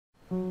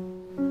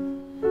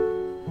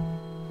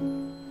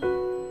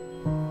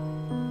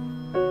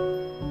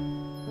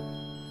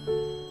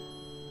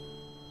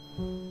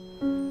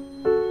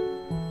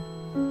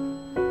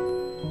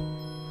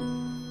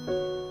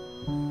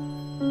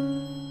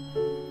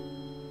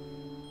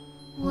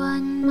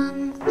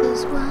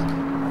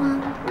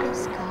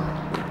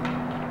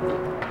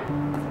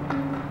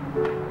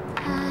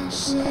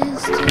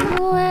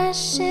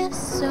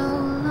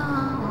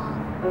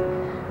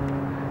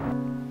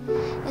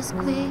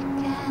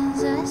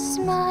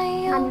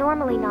I'm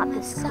normally not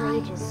this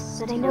courageous,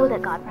 but I know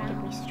that God will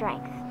give me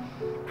strength.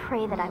 I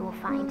pray that I will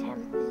find him.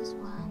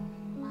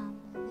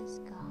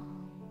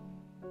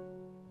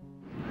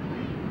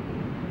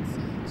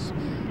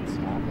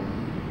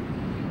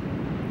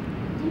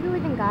 Do you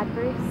believe in God,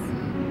 Bruce?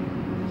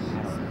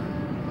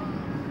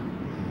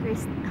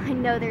 Bruce, I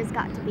know there's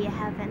got to be a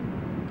heaven.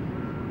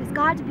 There's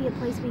got to be a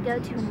place we go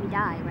to when we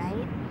die,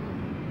 right?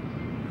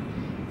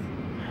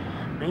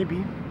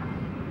 Maybe.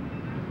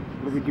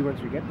 What do we do once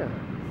we get there?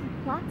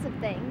 Lots of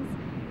things.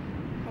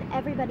 And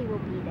everybody will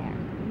be there.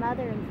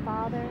 Mother and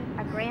father,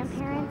 our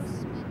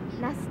grandparents,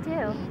 and us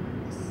too.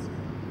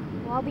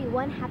 We'll all be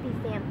one happy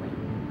family.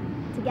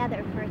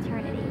 Together for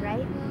eternity,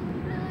 right?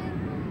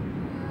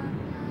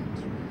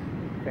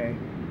 Okay.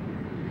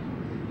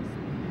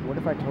 What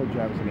if I told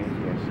you I was an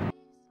atheist?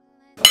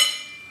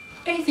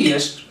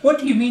 Atheist? What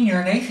do you mean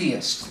you're an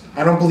atheist?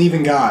 I don't believe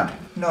in God.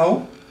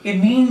 No, it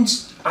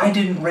means I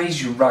didn't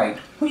raise you right.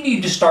 We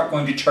need to start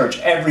going to church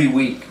every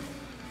week.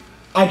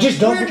 I just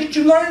don't. Where did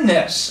you learn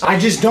this? I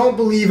just don't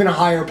believe in a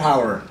higher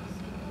power.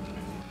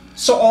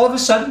 So all of a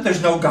sudden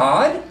there's no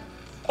God?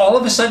 All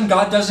of a sudden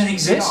God doesn't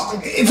exist?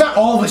 It's not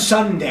all of a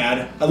sudden,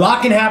 Dad. A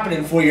lot can happen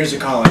in 4 years of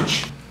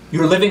college.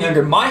 You're living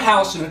under my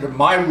house and under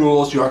my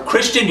rules. You're a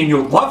Christian and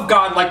you love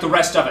God like the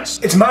rest of us.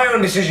 It's my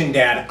own decision,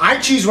 Dad. I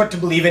choose what to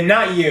believe in,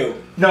 not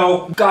you.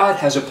 No, God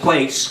has a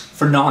place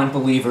for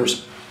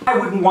non-believers. I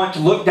wouldn't want to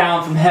look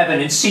down from heaven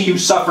and see you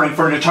suffering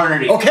for an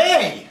eternity.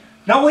 Okay!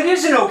 No, it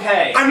isn't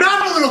okay. I'm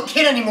not a little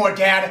kid anymore,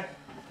 Dad.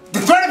 The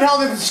threat of hell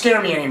doesn't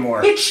scare me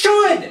anymore. It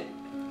should!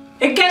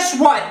 And guess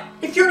what?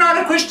 If you're not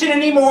a Christian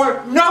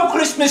anymore, no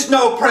Christmas,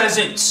 no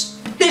presents.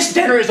 This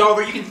dinner is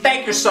over. You can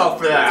thank yourself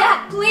for that.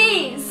 Dad,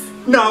 please!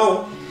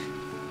 No.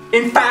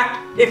 In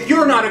fact, if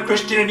you're not a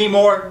Christian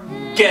anymore,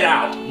 get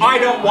out. I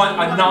don't want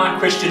a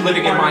non-Christian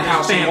living in my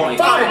house anymore.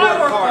 Fine,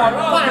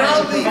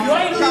 I'll leave you.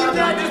 I believe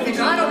that just because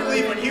I don't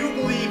believe what you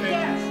believe in.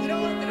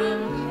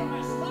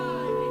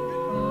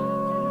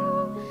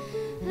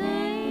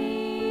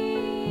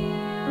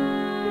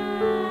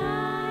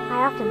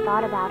 I often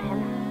thought about him.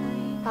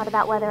 Thought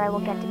about whether I will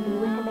get to be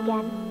with him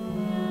again.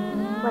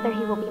 Whether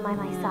he will be by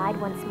my side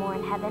once more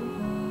in heaven.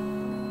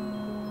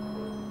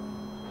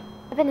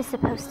 Heaven is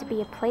supposed to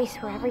be a place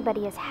where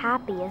everybody is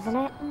happy, isn't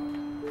it?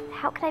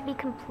 How could I be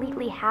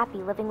completely happy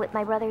living with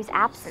my brother's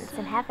absence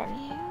in heaven?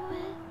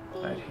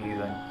 That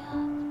heathen.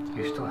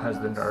 He still has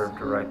the nerve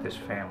to write this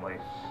family.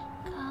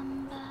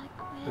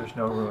 There's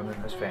no room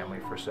in this family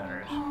for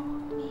sinners.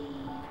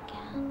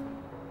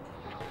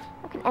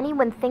 How can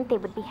anyone think they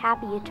would be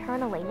happy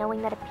eternally,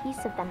 knowing that a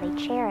piece of them they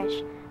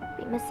cherish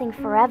will be missing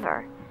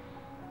forever?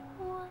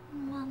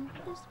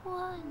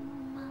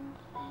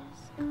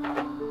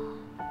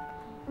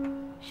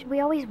 Should we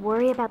always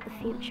worry about the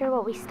future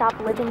while we stop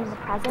living in the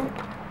present?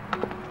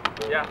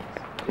 Yeah.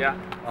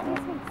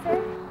 Excuse me,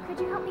 sir. Could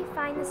you help me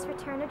find this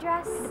return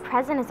address? The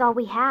present is all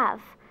we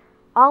have.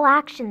 All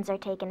actions are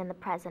taken in the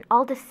present.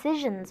 All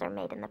decisions are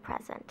made in the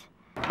present.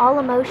 All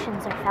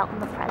emotions are felt in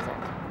the present.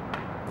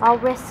 All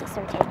risks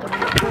are taken in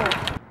the here.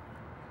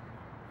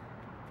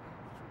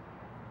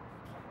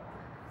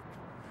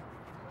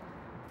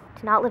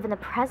 To not live in the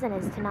present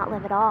is to not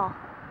live at all.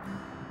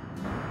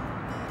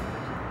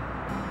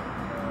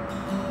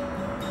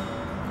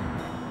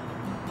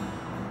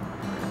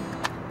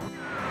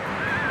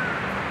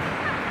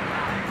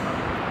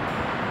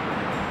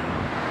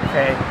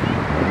 Okay.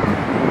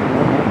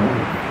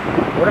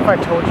 What if I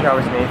told you I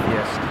was an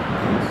atheist?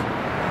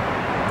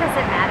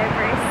 Doesn't matter,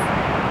 Bruce.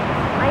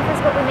 Life is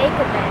what we make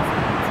of it.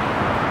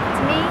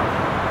 To me,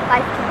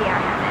 life can be